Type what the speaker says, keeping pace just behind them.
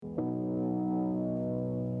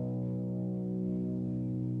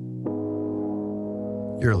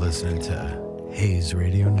You're listening to Hayes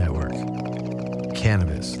Radio Network,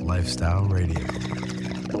 Cannabis Lifestyle Radio.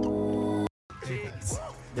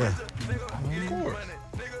 Yeah. Of course.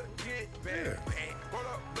 Yeah.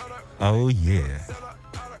 Oh, yeah.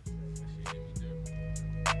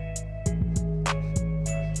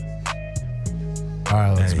 All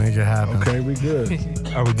right, let's make it happen. Okay, we good.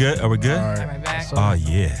 Are we good? Are we good? All right. Am I back? Oh,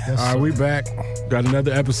 yeah. All right, we back. Got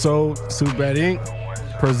another episode. Superbad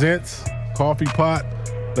Inc. presents Coffee Pot.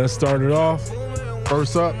 Let's start it off.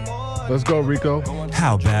 First up, let's go, Rico.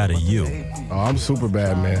 How bad are you? Oh, I'm super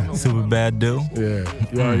bad, man. Super bad dude? Yeah,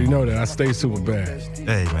 you already know that. I stay super bad.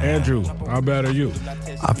 Hey, man. Andrew, how bad are you?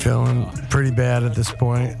 I'm feeling pretty bad at this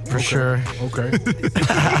point, for sure. Okay.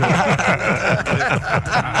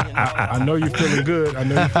 I know you're feeling good.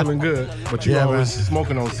 But you Yeah, always man.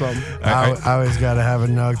 smoking on something. I always got to have a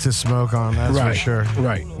nug to smoke on, that's right, for sure.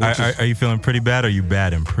 Right. Are you feeling pretty bad or are you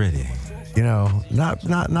bad and pretty? You know, not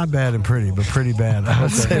bad and pretty, but pretty bad. I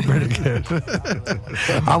would say pretty good.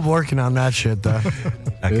 I'm working on that shit, though.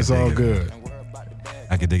 It's all good.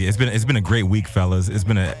 I could dig it. It's been a great week, fellas. It's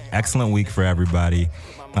been an excellent week for everybody.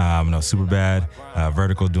 Superbad,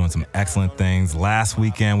 Vertical doing some excellent things. Last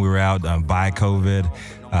weekend we were out by COVID.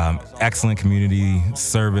 Excellent community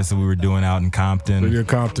service that we were doing out in Compton. You're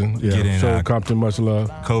Compton. Yeah. Show Compton much love.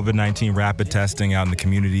 COVID-19 rapid testing out in the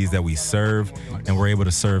communities that we serve, and we're able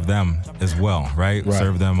to serve them as well, right?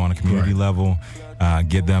 Serve them on a community level,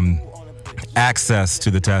 get them access to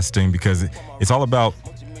the testing, because it's all about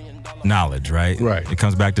knowledge, right? Right. It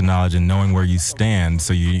comes back to knowledge and knowing where you stand,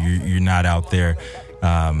 so you're not out there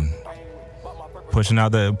pushing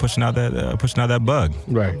out that bug,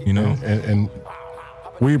 right? You know, and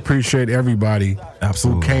we appreciate everybody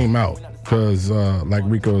Absolutely. who came out, because like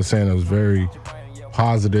Rico was saying, it was very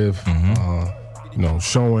positive,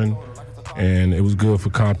 showing, and it was good for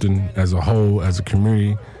Compton as a whole, as a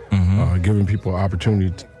community, giving people an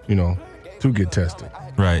opportunity, to get tested.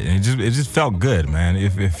 Right, and it just felt good, man.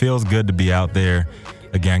 It feels good to be out there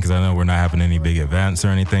again, because I know we're not having any big events or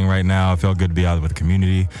anything right now. It felt good to be out there with the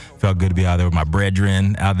community. Felt good to be out there with my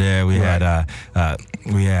brethren out there. We had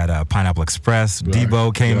Pineapple Express. Right.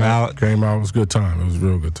 Debo came out. It was a good time. It was a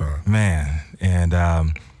real good time, man. And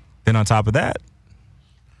then on top of that,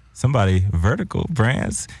 Vertical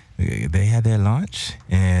Brands, they had their launch,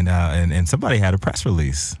 and somebody had a press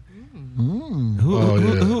release. Who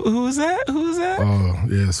was that? Oh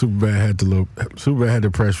yeah, Superbad had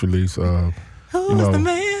the press release. Who's the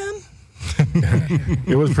man?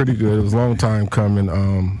 It was pretty good. It was a long time coming.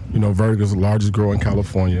 Vertical's the largest grower in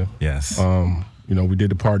California. Yes. We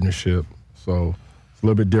did a partnership, so it's a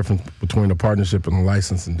little bit different between a partnership and a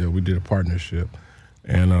licensing deal. We did a partnership,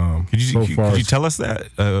 and could you tell us that?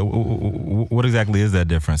 What exactly is that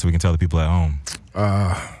difference, so we can tell the people at home?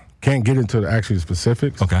 Can't get into the actual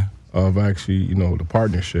specifics. Okay. Of actually, the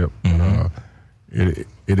partnership.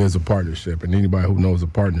 It is a partnership, and anybody who knows a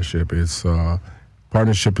partnership is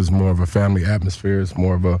partnership is more of a family atmosphere. It's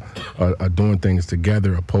more of a doing things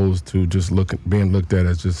together, opposed to just being looked at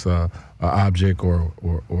as just an object or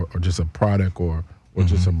just a product or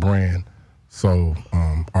just a brand. So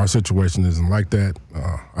our situation isn't like that.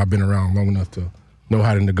 I've been around long enough to know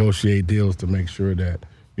how to negotiate deals to make sure that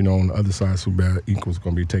on the other side, Superbad Equals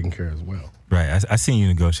going to be taken care of as well. Right, I seen you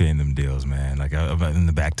negotiating them deals, man. Like I'm in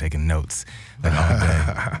the back taking notes, like all day.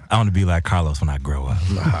 I want to be like Carlos when I grow up.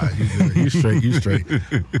 Nah, you straight.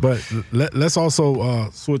 But let's also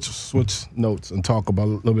switch notes and talk a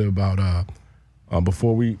little bit about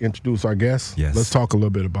before we introduce our guests. Yes. Let's talk a little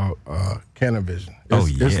bit about Cannavision.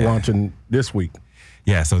 It's launching this week.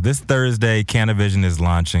 Yeah, so this Thursday, Cannavision is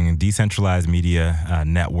launching a decentralized media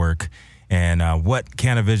network, and what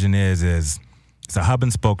Cannavision is it's a hub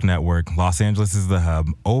and spoke network. Los Angeles is the hub.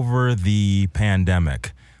 Over the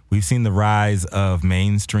pandemic, we've seen the rise of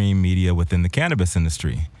mainstream media within the cannabis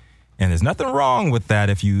industry. And there's nothing wrong with that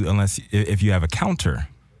if you have a counter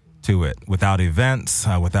to it. Without events,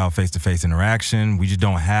 without face-to-face interaction, we just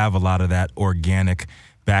don't have a lot of that organic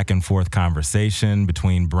back and forth conversation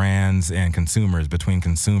between brands and consumers, between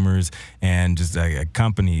consumers and just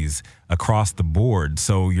companies across the board.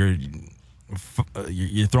 So you're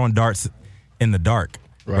throwing darts in the dark,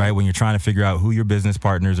 right? When you're trying to figure out who your business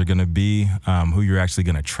partners are going to be, who you're actually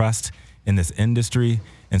going to trust in this industry.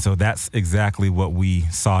 And so that's exactly what we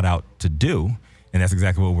sought out to do. And that's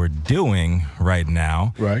exactly what we're doing right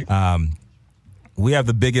now. Right. We have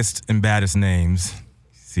the biggest and baddest names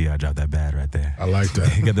See, I dropped that bad right there. I like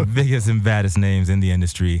that. You got the biggest and baddest names in the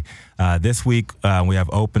industry. This week, we have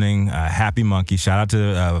opening Happy Monkey. Shout out to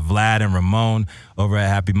Vlad and Ramon over at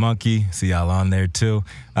Happy Monkey. See y'all on there too.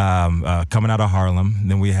 Coming out of Harlem.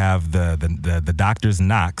 Then we have the Doctors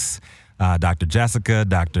Knox. Dr. Jessica,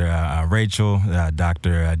 Dr. Rachel,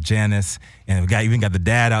 Dr. Janice, and we even got the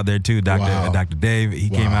dad out there too, Dr. Dave. He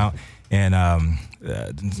came out and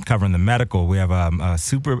covering the medical. We have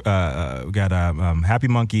we got Happy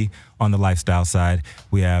Monkey on the lifestyle side.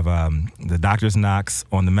 We have the Doctors Knox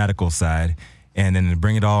on the medical side, and then to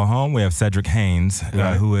bring it all home, we have Cedric Haynes,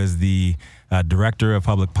 who is the director of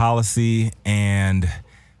public policy and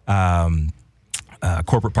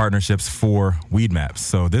corporate partnerships for Weedmaps.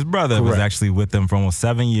 So this brother was actually with them for almost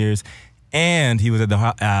 7 years, and he was at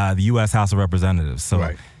the U.S. House of Representatives. So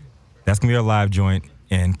that's going to be our live joint.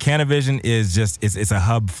 And Canavision is just, it's a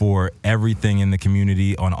hub for everything in the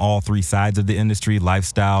community on all three sides of the industry,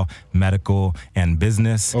 lifestyle, medical, and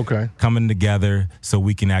business. Coming together so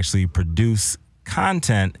we can actually produce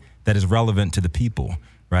content that is relevant to the people.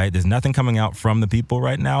 Right, there's nothing coming out from the people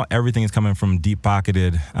right now. Everything is coming from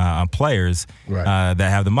deep-pocketed players that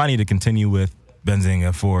have the money to continue with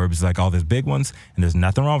Benzinga, Forbes, like all those big ones. And there's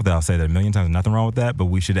nothing wrong with that. I'll say that a million times. Nothing wrong with that. But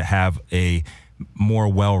we should have a more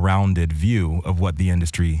well-rounded view of what the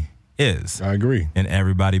industry is. I agree. And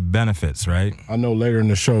everybody benefits, right? I know later in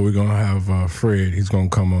the show we're gonna have Fred. He's gonna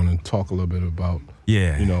come on and talk a little bit about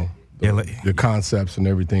the concepts and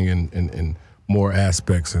everything and more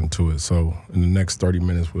aspects into it. So in the next 30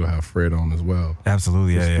 minutes, we'll have Fred on as well.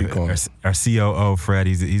 Absolutely. Our COO, Fred,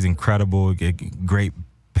 he's incredible, great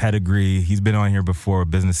pedigree. He's been on here before,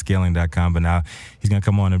 businessscaling.com, but now he's going to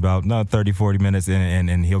come on in about 30, 40 minutes,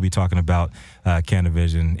 and he'll be talking about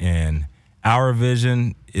Canavision. And our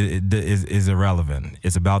vision is irrelevant.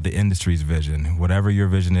 It's about the industry's vision. Whatever your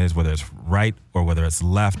vision is, whether it's right or whether it's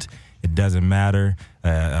left, it doesn't matter.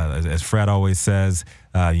 As Fred always says,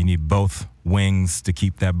 you need both wings to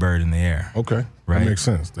keep that bird in the air. Okay. Right? That makes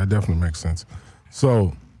sense. That definitely makes sense.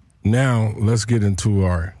 So now let's get into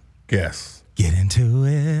our guests. Get into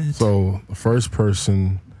it. So the first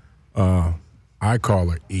person, I call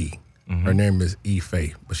her E. Mm-hmm. Her name is E.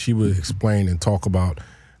 Faye, but she will explain and talk about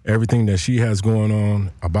everything that she has going on,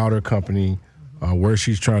 about her company, where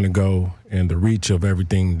she's trying to go, and the reach of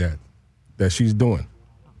everything that she's doing.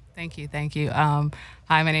 Thank you.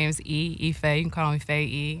 Hi, my name is E. Faye. You can call me Faye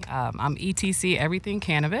E. I'm ETC Everything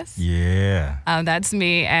Cannabis. Yeah. That's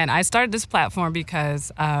me. And I started this platform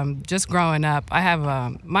because just growing up, I have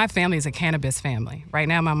my family is a cannabis family. Right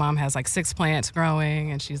now, my mom has like 6 plants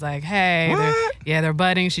growing, and she's like, hey, they're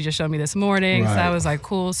budding. She just showed me this morning. Right. So I was like,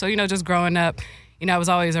 cool. So, just growing up, I was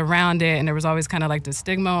always around it, and there was always kind of like the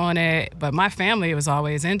stigma on it. But my family was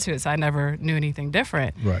always into it, so I never knew anything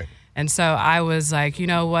different. Right. And so I was like, you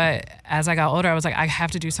know what? As I got older, I was like, I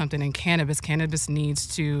have to do something in cannabis. Cannabis needs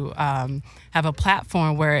to have a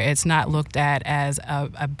platform where it's not looked at as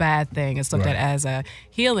a bad thing. It's looked at as a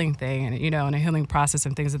healing thing, and and a healing process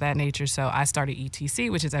and things of that nature. So I started ETC,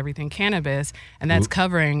 which is Everything Cannabis, and that's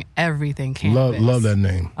covering everything cannabis. Love that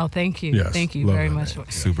name. Oh, thank you. Yes, thank you very much.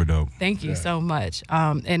 Super dope. Thank you so much.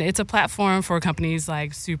 And it's a platform for companies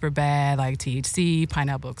like Superbad, like THC,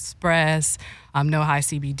 Pineapple Express, No High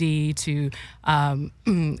CBD to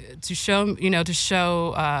show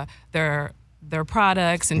their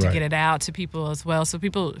products and to get it out to people as well, so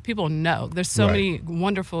people know. There's so many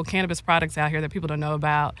wonderful cannabis products out here that people don't know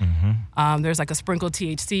about. Mm-hmm. There's like a sprinkled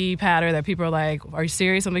THC powder that people are like, "Are you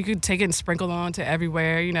serious?" I'm like, you could take it and sprinkle on to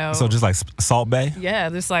everywhere, So just like Salt Bay. Yeah,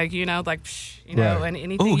 just like and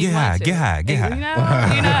anything. Ooh, get high.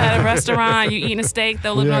 At a restaurant, you eating a steak,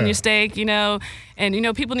 they'll look on your steak,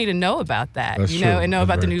 and people need to know about that, That's true. and know That's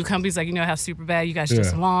about the right. new companies like how Superbad you guys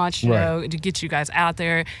just launched, to get you guys out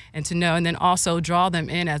there and to know, and then also draw them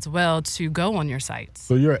in as well to go on your sites.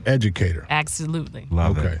 So you're an educator. Absolutely.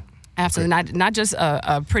 Love it. Absolutely. Not just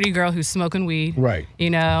a pretty girl who's smoking weed. Right.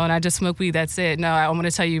 And I just smoke weed, that's it. No, I want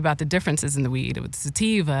to tell you about the differences in the weed. With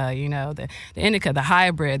sativa, the indica, the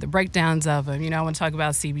hybrid, the breakdowns of them. I want to talk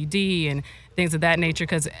about CBD and things of that nature,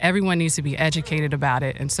 because everyone needs to be educated about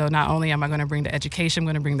it. And so not only am I going to bring the education, I'm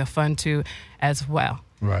going to bring the fun too as well.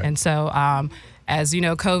 Right. And so as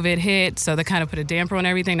COVID hit, so they kind of put a damper on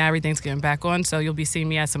everything. Now everything's getting back on. So you'll be seeing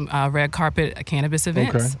me at some red carpet cannabis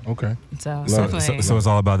events. Okay. So it's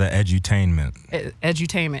all about the edutainment.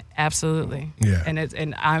 Edutainment, absolutely. Yeah.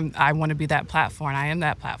 And I want to be that platform. I am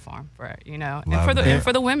that platform for it, Love and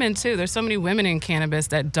for the women too. There's so many women in cannabis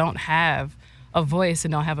that don't have a voice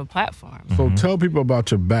and don't have a platform. So tell people about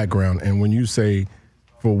your background, and when you say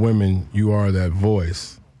for women you are that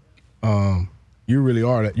voice, you really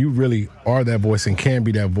are that. You really are that voice and can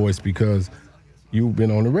be that voice because you've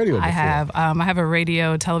been on the radio before. I have. I have a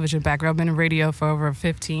radio, television background. I've been in radio for over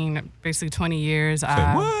 15, basically 20 years.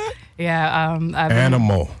 What? Yeah.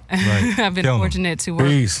 Animal. Right. I've been fortunate to work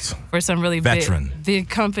Beast. for some really big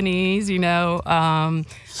companies,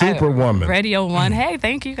 Superwoman. Radio One. Hey,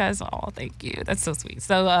 thank you guys all. Thank you. That's so sweet.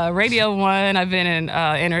 So Radio One, I've been in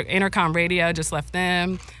Intercom Radio, just left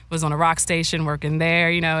them, was on a rock station working there,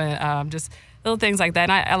 and just little things like that.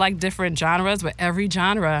 And I like different genres, but every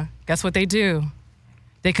genre, guess what they do?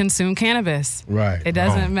 They consume cannabis. Right. It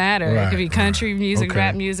doesn't matter. Right. It could be country music, Okay.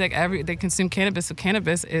 rap music. They consume cannabis. So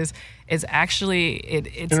cannabis is actually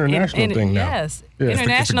it's international thing now. Yes, Yeah.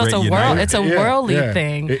 international. It's a It's a great world. uniter. It's a worldly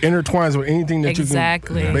thing. It intertwines with anything that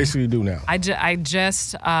Exactly. you can basically do now. I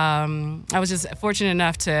was just fortunate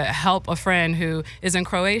enough to help a friend who is in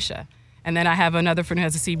Croatia, and then I have another friend who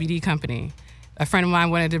has a CBD company. A friend of mine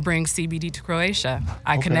wanted to bring CBD to Croatia.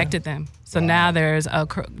 I connected them. So now there is a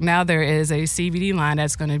CBD line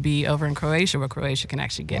that's going to be over in Croatia where Croatia can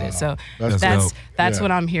actually get it. So That's dope. that's Yeah. what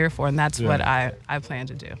I'm here for, and that's what I plan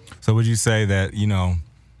to do. So would you say that,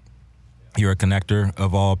 you're a connector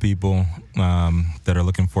of all people that are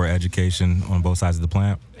looking for education on both sides of the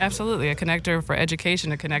plant? Absolutely, a connector for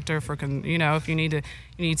education, a connector for if you need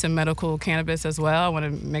some medical cannabis as well. I want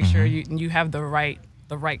to make sure you have the right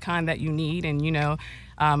kind that you need, and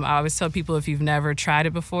I always tell people, if you've never tried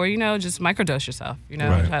it before, just microdose yourself.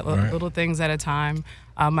 Right. Little things at a time.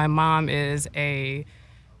 My mom is a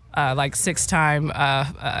 6-time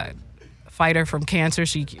fighter from cancer.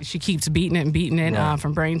 She keeps beating it Right.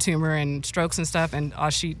 from brain tumor and strokes and stuff, and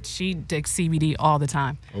she takes CBD all the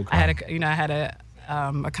time. Okay. I had a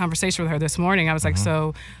conversation with her this morning. I was like,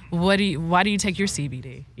 so why do you take your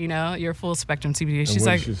CBD? Your full spectrum CBD. And She's what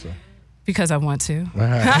like, did she say? because I want to.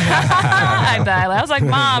 I died. I was like,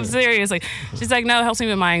 Mom, seriously. She's like, no, it helps me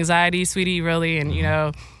with my anxiety, sweetie, really. And,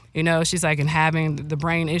 she's like, and having the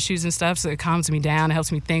brain issues and stuff, so it calms me down. It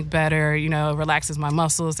helps me think better, relaxes my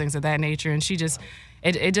muscles, things of that nature. And she just,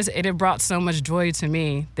 it brought so much joy to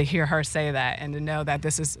me to hear her say that and to know that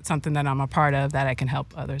this is something that I'm a part of, that I can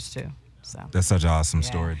help others too. So. That's such an awesome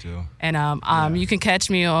story, too. And you can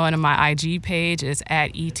catch me on my IG page. It's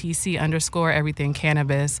at @ETC_everything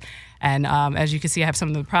cannabis. And as you can see, I have some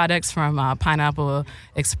of the products from Pineapple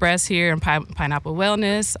Express here and Pineapple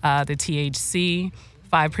Wellness, the THC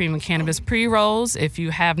 5 Premium Cannabis Pre-Rolls. If you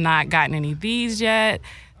have not gotten any of these yet,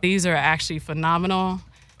 these are actually phenomenal.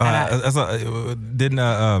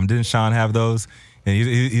 Didn't Sean have those? And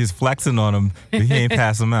he's flexing on them, but he ain't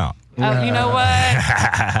pass them out. You know what?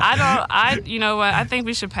 I think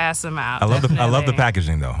we should pass them out. I love the definitely.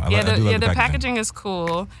 packaging though. I do love the packaging is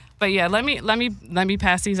cool. But yeah, let me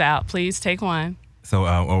pass these out. Please take one. So,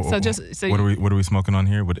 what are we smoking on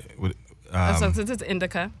here? So this is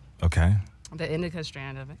indica. Okay. The indica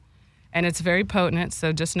strand of it, and it's very potent.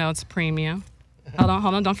 So just know it's premium. Hold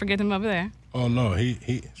on, don't forget him over there. Oh no, he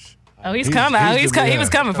He's coming. He was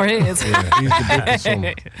coming for his. Yeah, he's the big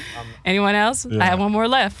consumer. Anyone else? Yeah. I have one more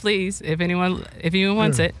left, please. If anyone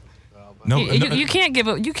wants it. No, You can't give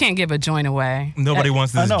a joint away. Nobody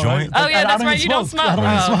wants this I know, joint. right? Oh yeah, I that's don't right. even You don't smoke. smoke. I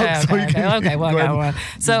don't even smoke, so you can Okay. Well, I go got ahead. one.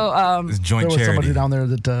 So It's joint There was charity. somebody down there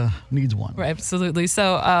that needs one. right, absolutely.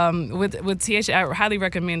 So with THC, I highly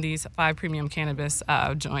recommend these 5 Premium Cannabis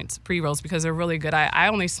joints, pre-rolls, because they're really good. I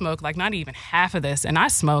only smoke like not even half of this, and I'm a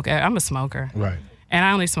smoker. Right. And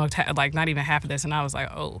I only smoked like not even half of this, and I was like,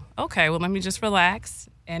 oh, okay, well, let me just relax.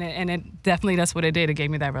 And it definitely, that's what it did. It gave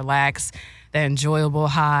me that relax, that enjoyable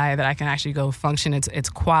high that I can actually go function. It's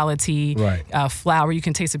quality, Right. flower. You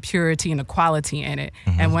can taste the purity and the quality in it.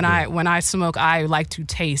 And when I smoke, I like to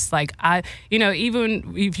taste. Like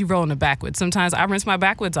even if you roll in the backwood, sometimes I rinse my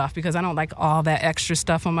backwoods off because I don't like all that extra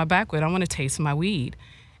stuff on my backwood. I want to taste my weed.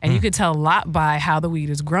 And you could tell a lot by how the weed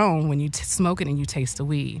is grown when you smoke it and you taste the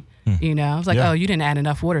weed. It's like, Yeah. oh, you didn't add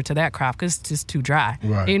enough water to that crop because it's just too dry.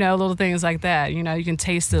 Right. Little things like that. You can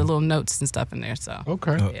taste the little notes and stuff in there. So,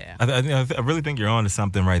 Okay. yeah. I really think you're on to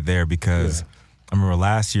something right there because I remember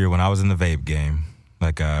last year when I was in the vape game,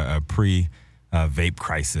 like a pre-vape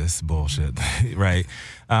crisis bullshit, right?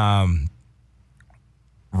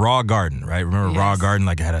 Raw Garden, right? Remember Raw Yes. Garden,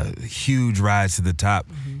 like had a huge rise to the top,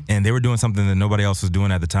 and they were doing something that nobody else was doing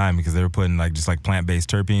at the time because they were putting just plant-based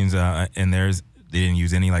terpenes in theirs. They didn't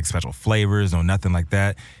use any special flavors or nothing like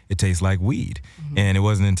that. It tastes like weed, and it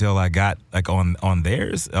wasn't until I got on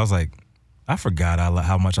theirs, I was like, I forgot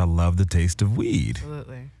how much I love the taste of weed.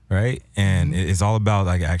 Absolutely. right? And it's all about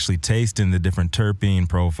like actually tasting the different terpene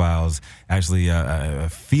profiles, actually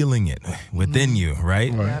feeling it within you,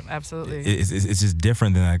 right? Yep, absolutely. It's just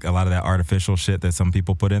different than like a lot of that artificial shit that some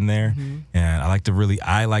people put in there. And I like to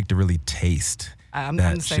really taste. I'm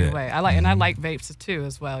the same way. I like vapes too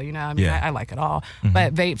as well. You know, I mean, I like it all.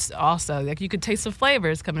 But vapes also, like you could taste the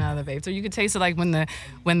flavors coming out of the vapes, or you could taste it like when the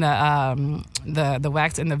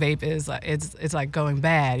wax in the vape is it's like going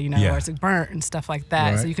bad, you know, or it's like burnt and stuff like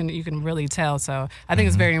that. So you can really tell. So I think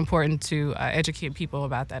it's very important to educate people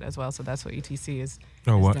about that as well. So that's what ETC is.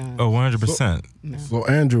 Oh, 100%. So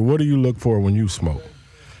Andrew, what do you look for when you smoke?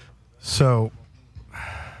 So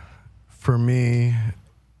for me,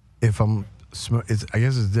 if I'm I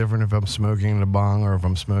guess it's different if I'm smoking in a bong or if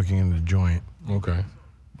I'm smoking in a joint. Okay.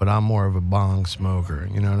 But I'm more of a bong smoker,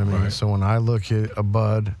 you know what I mean? Right. So when I look at a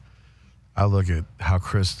bud, I look at how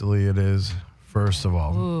crystally it is, first of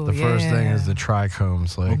all. Ooh, the first thing is the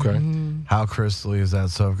trichomes. Like, how crystally is that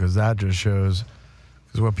stuff? Because that just shows,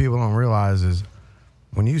 because what people don't realize is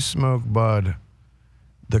when you smoke bud,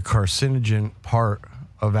 the carcinogen part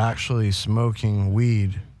of actually smoking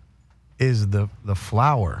weed is the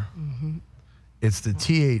flower. It's the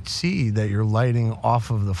THC that you're lighting off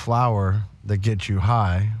of the flower that gets you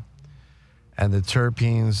high, and the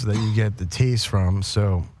terpenes that you get the taste from.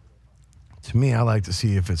 So to me, I like to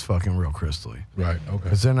see if it's fucking real crystally. Right, okay.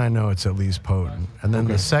 Because then I know it's at least potent. And then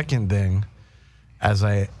the second thing, as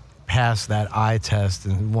I pass that eye test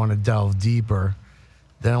and want to delve deeper,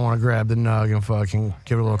 then I want to grab the nug and fucking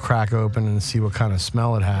give it a little crack open and see what kind of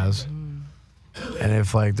smell it has. And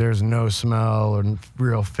if like there's no smell or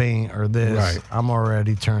real faint or this, I'm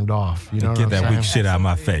already turned off. You know what I'm saying? Get that weak shit out of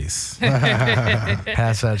my face.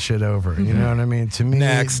 Pass that shit over. You know what I mean? To me,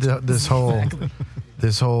 this whole,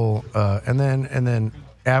 and then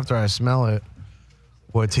after I smell it,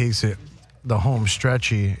 what takes it the home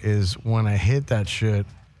stretchy is when I hit that shit.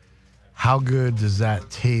 How good does that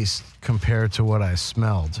taste compared to what I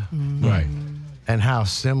smelled? Right. And how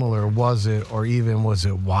similar was it, or even was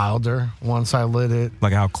it wilder once I lit it?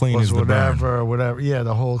 Like how clean is the burn? Whatever. Yeah,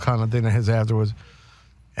 the whole kind of thing that hits afterwards.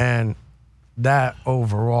 And that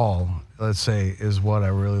overall, let's say, is what I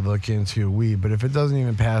really look into weed. But if it doesn't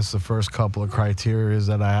even pass the first couple of criterias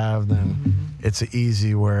that I have, then it's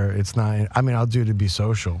easy where it's not. I mean, I'll do it to be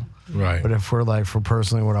social. Right. But if we're like, for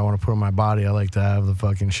personally what I want to put in my body, I like to have the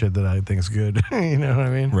fucking shit that I think is good. You know what I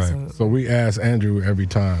mean? Right. So we ask Andrew every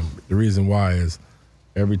time. The reason why is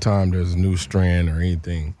every time there's a new strand or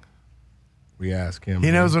anything, we ask him.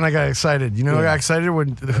 He knows when I got excited. You know, I got excited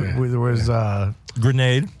when there was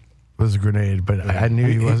Grenade. Was a grenade, but I knew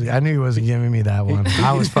he wasn't. I knew he wasn't giving me that one.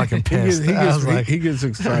 I was fucking pissed. He gets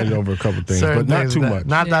excited over a couple things, but not too much.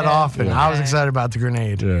 Not that often. Yeah. I was excited about the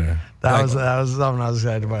grenade. Yeah, that was something I was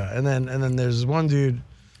excited about. And then there's one dude.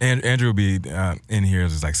 And Andrew will be in here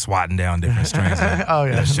just like swatting down different strains. Like, oh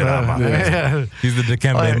yeah, that shit out of my face. He's the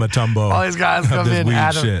Dikembe Mutombo. All these guys come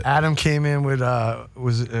in. Shit. Adam came in with it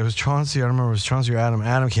was Chauncey. I don't remember if it was Chauncey or Adam.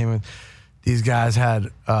 Adam came in. These guys had.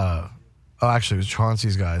 Actually, it was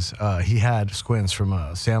Chauncey's guys. He had Squints from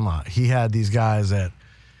Sandlot. He had these guys that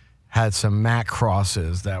had some Mac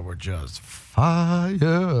crosses that were just fire. You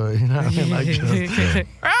know what I mean? Like,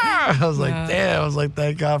 I was like, damn. I was like,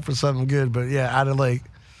 thank God for something good. But yeah, out of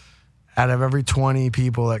every 20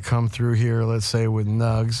 people that come through here, let's say with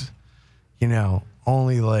nugs, you know,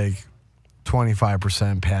 only like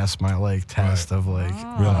 25% pass my like test of like,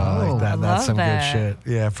 like that. That's some good shit.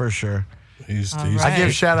 Yeah, for sure. I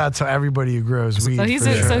give shout out to everybody who grows weed. So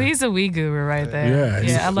he's a weed guru right there.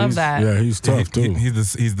 Yeah, I love that. Yeah, he's tough too.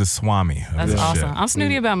 He's the Swami. That's awesome. I'm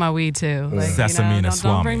snooty about my weed too. Like, Sesame and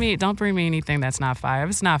Swami. Don't bring me anything that's not fire. If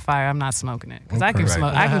it's not fire, I'm not smoking it because I can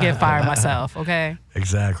smoke. I can get fire myself. Okay.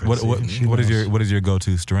 Exactly. What is your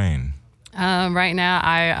go-to strain? Right now,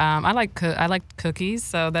 I like cookies,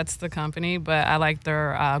 so that's the company. But I like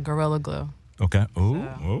their Gorilla Glue. Okay.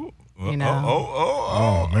 Ooh. You know.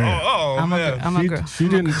 Oh man. I'm a girl. She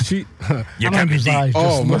didn't. She. You cut me deep.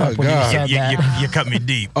 Oh my God. You cut me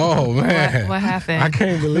deep. Oh man. What happened? I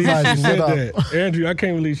can't believe she said that, Andrew. I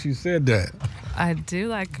can't believe she said that. I do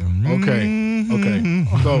like. Okay.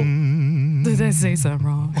 So. Did I say something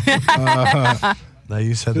wrong? No,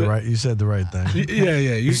 you said the right thing.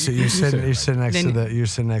 Yeah. You're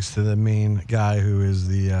sitting next to the main guy who is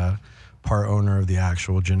the part owner of the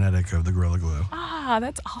actual genetic of the Gorilla Glue. Ah,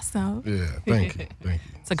 that's awesome. Yeah, thank you.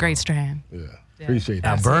 It's a great strand. Yeah, appreciate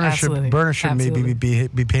that. Burner should maybe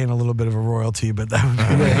be paying a little bit of a royalty, but that would be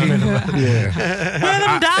Where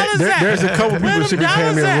them dollars at? There's a couple people should be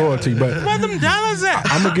paying me a royalty, but where them dollars at?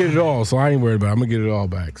 I'm gonna get it all, so I ain't worried about it. I'm gonna get it all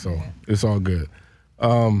back, so it's all good.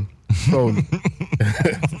 So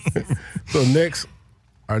So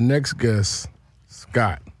our next guest,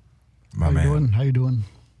 Scott. My How man. you doing? How you doing?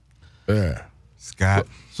 Yeah. Scott,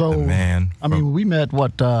 So, the man. I mean, we met,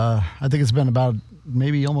 I think it's been about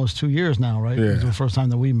maybe almost 2 years now, right? Yeah. It was the first time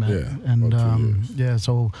that we met. Yeah, And about 2 years. yeah,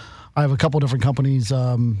 so I have a couple different companies.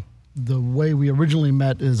 The way we originally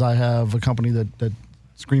met is I have a company that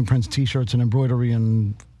screen prints T-shirts and embroidery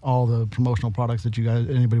and all the promotional products that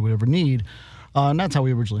anybody would ever need. And that's how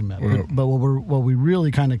we originally met. Yeah. But what we really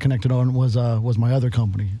kind of connected on was my other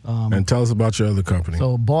company. And tell us about your other company.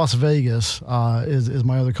 So Boss Vegas is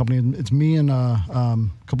my other company. It's me and a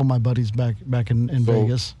couple of my buddies back in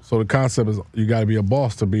Vegas. So the concept is you got to be a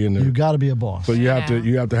boss to be in there. You got to be a boss. So you have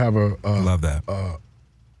to have Love that.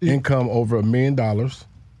 income over $1 million.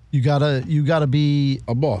 You gotta be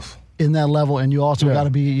A boss. in that level, and you also Yeah. got to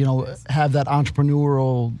be have that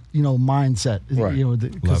entrepreneurial mindset. Right. Love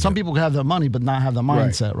Because some it. people have that money but not have the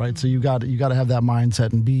mindset, right? So you got to have that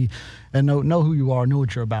mindset and know who you are, know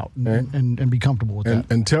what you're about, and be comfortable with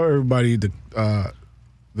that. And tell everybody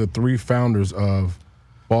the three founders of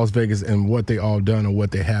Boss Vegas and what they all done or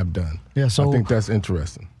what they have done. Yeah, so I think that's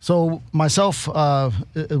interesting. So myself,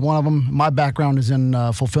 one of them, my background is in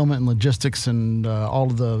fulfillment and logistics and all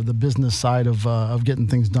of the business side of getting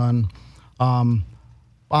things done. I'm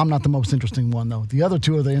not the most interesting one though. The other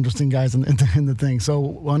two are the interesting guys in the thing. So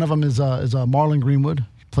one of them is Marlon Greenwood.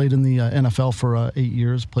 He played in the NFL for 8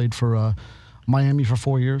 years. Played for Miami for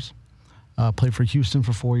 4 years. Played for Houston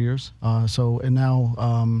for 4 years. And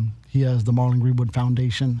now he has the Marlon Greenwood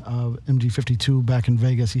Foundation, MG52 back in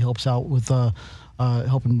Vegas. He helps out with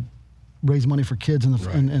helping raise money for kids in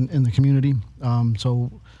the community.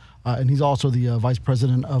 And he's also the vice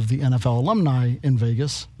president of the NFL alumni in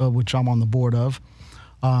Vegas, which I'm on the board of.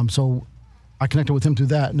 So I connected with him through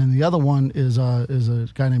that. And then the other one is a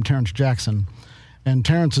guy named Terrence Jackson. And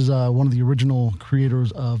Terrence is one of the original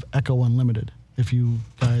creators of Echo Unlimited. If you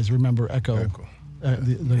guys remember Echo.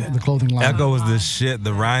 The clothing line. Echo was the shit.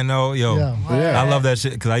 The Rhino, yo, Yeah. I love that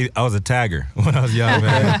shit because I was a tagger when I was young,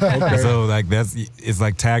 man. So like it's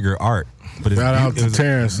like tagger art. But Shout out to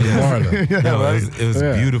Terrence and Marlon. It was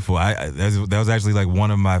beautiful. That was actually like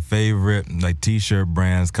one of my favorite like T-shirt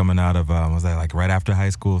brands coming out of was that like right after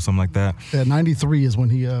high school, something like that. Yeah, 93 is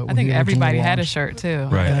when he. I think everybody had a shirt too.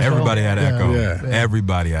 Right, Yeah. everybody had Echo. Yeah.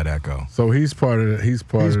 Everybody had Echo. So he's part of it. He's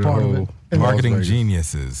part of the part of whole it. Marketing Las Vegas.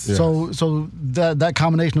 geniuses. Yeah. So that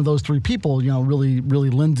combination of those three people, really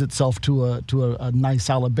lends itself to a nice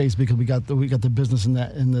solid base because we got the business in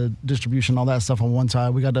the distribution, all that stuff on one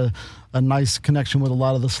side. We got a nice connection with a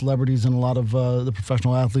lot of the celebrities and a lot of the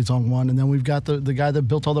professional athletes on one, and then we've got the guy that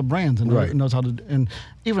built all the brands and Right. knows how to. And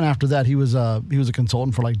even after that, he was a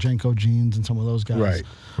consultant for like Jenko Jeans and some of those guys.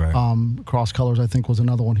 Right. Cross Colors, I think, was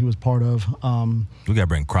another one he was part of. We gotta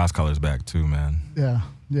bring cross colors back too, man. Yeah.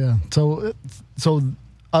 So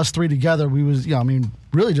us three together, we was,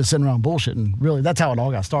 really just sitting around bullshitting. Really, that's how it all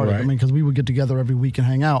got started. Right. I mean, because we would get together every week and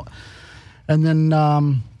hang out. And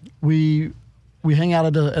then we hang out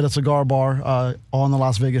at a cigar bar on the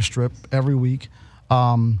Las Vegas Strip every week.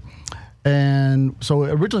 And so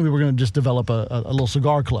originally we were going to just develop a little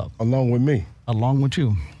cigar club. Along with me. Along with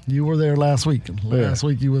you. You were there last week. Last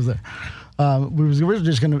week you was there. We was originally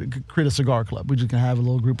just going to create a cigar club. We're just going to have a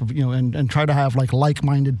little group of, and try to have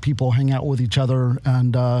like-minded people hang out with each other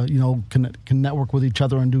and, can network with each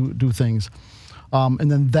other and do things. And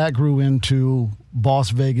then that grew into Boss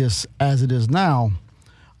Vegas as it is now.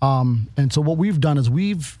 And so what we've done is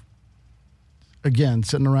again,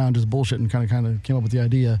 sitting around just bullshitting, kind of came up with the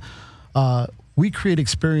idea. We create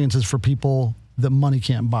experiences for people that money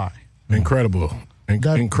can't buy. Incredible.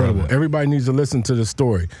 Incredible. Everybody needs to listen to the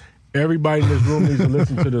story. Everybody in this room needs to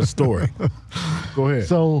listen to the story. Go ahead.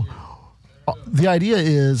 So the idea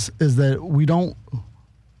is that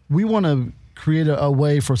we want to create a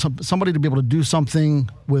way for somebody to be able to do something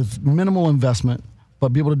with minimal investment,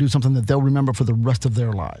 but be able to do something that they'll remember for the rest of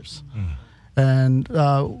their lives. And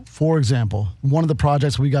for example, one of the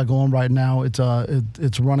projects we got going right now, it's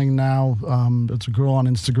running now. It's a girl on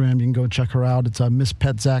Instagram. You can go check her out. It's Miss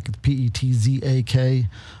Petzak. It's Petzak.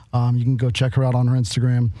 You can go check her out on her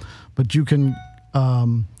Instagram. But you can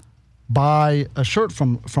buy a shirt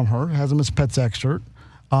from her. It has a Miss Petzak shirt.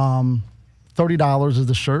 $30 is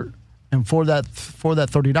the shirt. And for that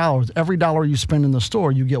 $30, every dollar you spend in the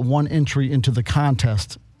store, you get one entry into the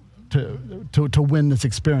contest to win this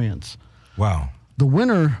experience. Wow. The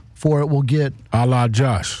winner for it will get... A la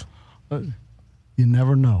Josh. You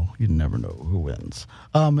never know. You never know who wins.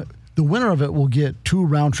 The winner of it will get 2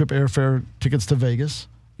 round-trip airfare tickets to Vegas.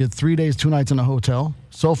 You get 3 days, 2 nights in a hotel.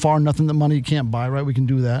 So far, nothing that money can't buy, right? We can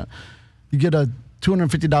do that. You get a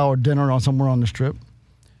 $250 dinner somewhere on the Strip.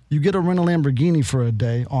 you get to rent a Lamborghini for a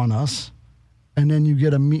day on us, and then you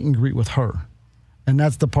get a meet and greet with her. And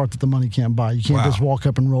that's the part that the money can't buy. You can't just walk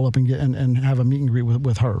up and roll up and get and have a meet and greet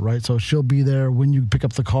with her, right? So she'll be there when you pick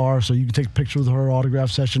up the car, so you can take a picture with her,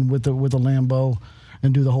 autograph session with the Lambo,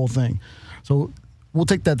 and do the whole thing. So we'll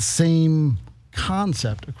take that same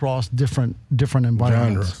concept across different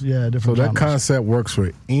environments. Genres. Yeah, different So that genres. concept works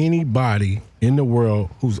for anybody in the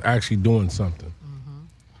world who's actually doing something.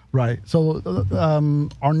 Right. So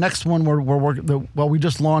our next one we're working. We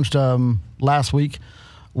just launched last week.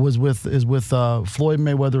 is with Floyd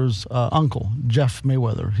Mayweather's uncle, Jeff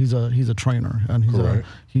Mayweather. He's a trainer, and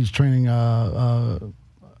he's training.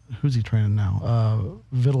 Who's he training now?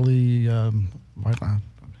 Vitaly.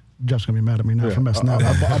 Jeff's gonna be mad at me now for messing up.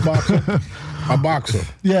 A boxer.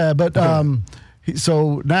 Yeah, but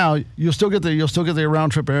so now you'll still get the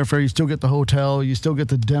round trip airfare, you still get the hotel, you still get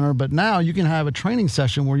the dinner, but now you can have a training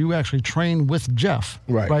session where you actually train with Jeff,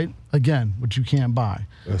 right? Again, which you can't buy.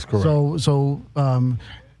 That's correct. So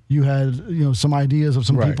you had some ideas of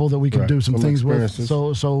some people that we could do some things with.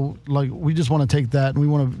 So like we just want to take that and we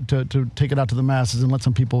want to take it out to the masses and let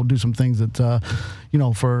some people do some things that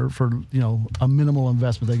for a minimal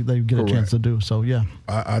investment they get a chance to do. So yeah,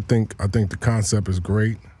 I think the concept is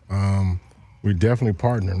great. We're definitely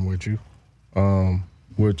partnering with you,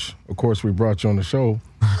 which of course we brought you on the show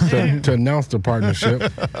to announce the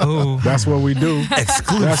partnership. Oh, that's what we do.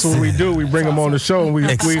 Exclusive. That's what we do. We bring them on the show and we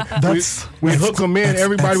hook them in.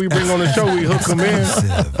 Everybody we bring on the show, we hook them in.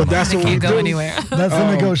 But that's what we do. Can't go anywhere. That's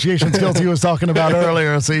the negotiation skills he was talking about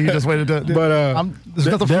earlier. So you just waited to. But there's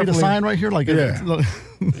nothing for me to sign right here. Like we're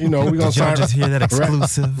gonna sign. Just hear that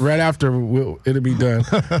exclusive right after it'll be done.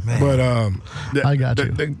 But I got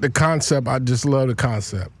you. The concept, I just love the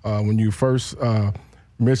concept. When you first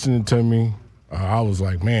mentioned it to me, I was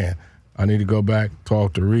like, man, I need to go back,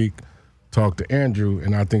 talk to Reek, talk to Andrew,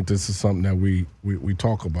 and I think this is something that we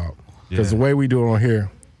talk about. Because the way we do it on here,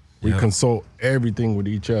 we consult everything with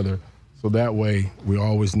each other, so that way we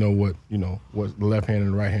always know what the left hand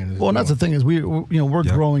and the right hand is. Well, and that's the thing is we're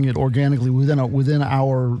growing it organically within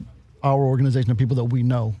our organization of people that we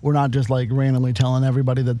know. We're not just like randomly telling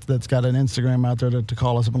everybody that's got an Instagram out there to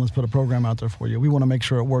call us up and let's put a program out there for you. We want to make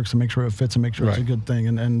sure it works and make sure it fits and make sure it's a good thing.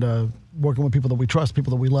 And working with people that we trust,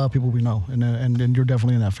 people that we love, people we know, and you're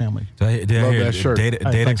definitely in that family. So love that shirt.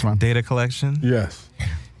 Data collection. Yes.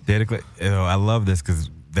 I love this because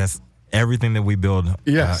that's everything that we build.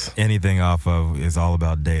 Anything off of is all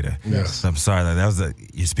about data. Yes. So I'm sorry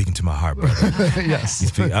you're speaking to my heart, brother.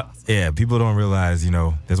 Yes. People don't realize,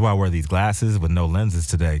 that's why I wear these glasses with no lenses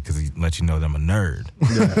today, because it lets you know that I'm a nerd.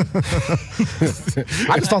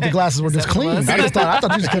 I just thought the glasses were just clean. I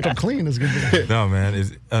thought you just kept them clean. No, man.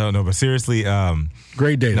 But seriously,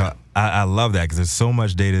 great data. I love that because there's so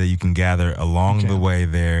much data that you can gather along the way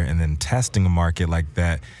there, and then testing a market like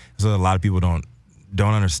that. So a lot of people don't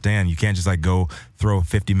understand. You can't just go throw a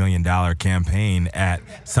 $50 million campaign at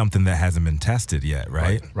something that hasn't been tested yet,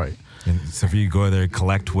 right? Right. And so if you go there,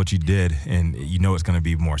 collect what you did, and it's going to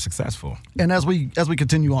be more successful. And as we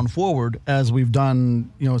continue on forward, as we've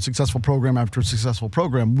done, a successful program after successful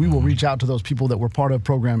program, we will reach out to those people that were part of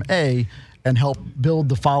Program A and help build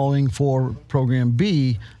the following for Program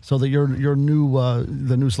B, so that your new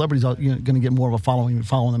the new celebrities are going to get more of a following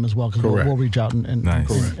them as well, because we'll reach out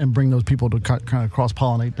and bring those people to kind of cross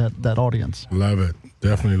pollinate that audience. Love it,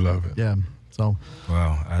 definitely love it. Yeah. So.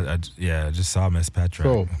 Wow. I just saw Miss Petra.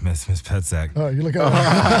 Cool. Miss Petzak. Oh, you look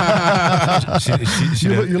at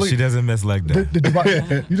she doesn't miss leg day.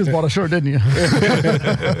 You just bought a shirt, didn't you?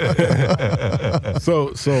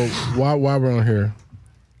 So while we're on here,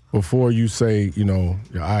 before you say, your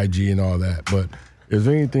IG and all that, but is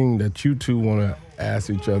there anything that you two want to ask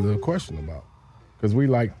each other a question about? Because we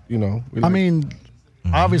like.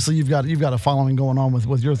 Obviously you've got a following going on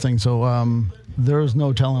with your thing, so there's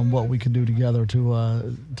no telling what we could do together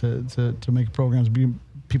to make programs be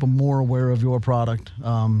people more aware of your product.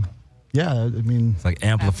 It's like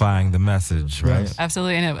amplifying the message, right? Yes.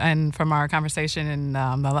 Absolutely, and from our conversation in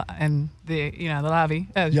the lobby,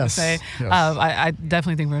 as you say, I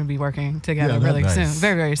definitely think we're going to be working together really soon,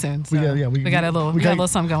 very very soon. So we got a little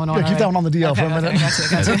something going on. Keep that one on the DL for a minute.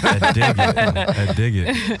 I dig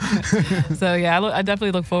it. So I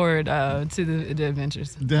definitely look forward to the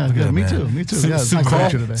adventures. Yeah, good. Me too. Yeah, it's nice to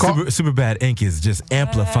meet you today. Superbad Inc. is just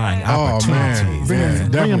amplifying opportunities.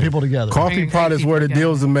 Bringing people together. Coffee Pot is where the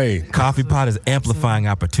deals are made. Coffee Pot is amplifying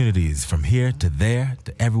opportunities from here to there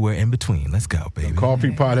to everywhere in between. Let's go, baby. Coffee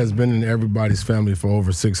Pot has been in everybody's family for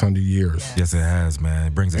over 600 years. Yes, it has, man.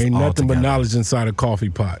 It brings us Ain't all nothing together. but knowledge inside a coffee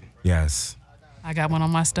pot. Yes. I got one on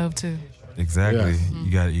my stove too. Exactly. Yes.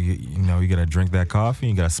 You got to drink that coffee.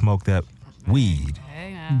 You got to smoke that weed.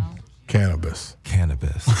 Hey now. Cannabis.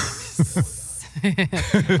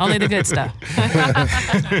 Only the good stuff.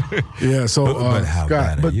 Yeah. So But how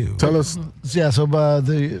Scott, bad are you? tell us. Yeah, so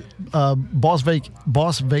the Boss Vegas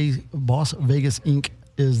Inc.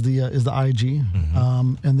 is the IG,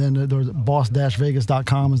 and then there's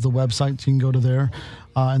boss-vegas.com is the website, so you can go to there,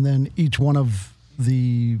 and then each one of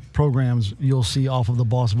the programs you'll see off of the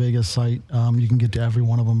Boss Vegas site. You can get to every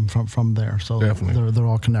one of them from there. So Definitely. they're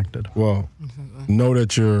all connected. Well, know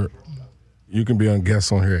that you can be on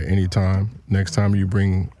guests on here at any time. Next time you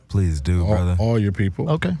bring Please do, brother. all your people.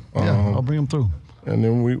 Okay, yeah, I'll bring them through. And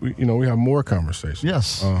then we have more conversations.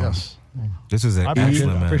 Yes, yes. This was I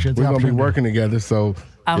excellent, man. appreciate the We're gonna be opportunity. working together, so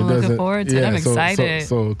I'm it looking doesn't- forward to it. I'm excited.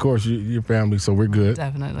 So of course your family, so we're good.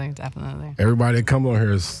 Definitely. Everybody that comes on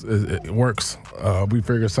here it works. We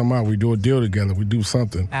figure something out. We do a deal together. We do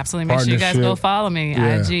something. Absolutely. Make sure you guys go Partnership. follow me.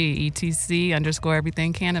 Yeah. IG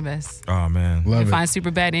ETC_everything cannabis. Oh, man. You Love can it. find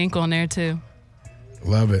Superbad Inc. on there too.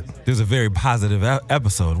 Love it. It was a very positive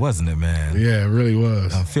episode, wasn't it, man? Yeah, it really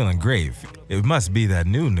was. I'm feeling great. It must be that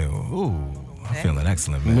new. Ooh, I'm feeling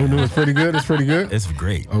excellent, man. New is pretty good. It's pretty good. It's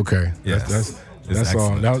great. Okay. Yes. That's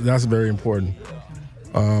all. excellent. That's very important.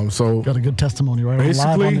 So Got a good testimony right live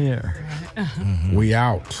on Basically- the air. we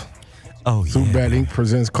out. Oh, yeah. Superbad Inc.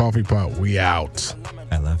 presents Coffee Pot. We out.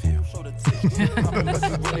 I love you.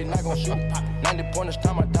 Really not gonna shoot. 90 pointers,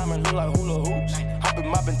 time my diamond look like hula hoops. Hopping,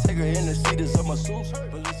 mopping, take her in the seats of my suits.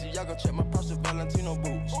 Balenciaga, check my purse with Valentino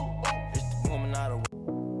boots. It's the woman out of.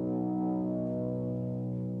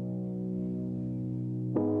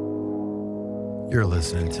 You're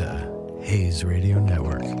listening to Hayes Radio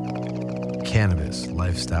Network, Cannabis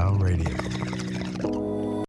Lifestyle Radio.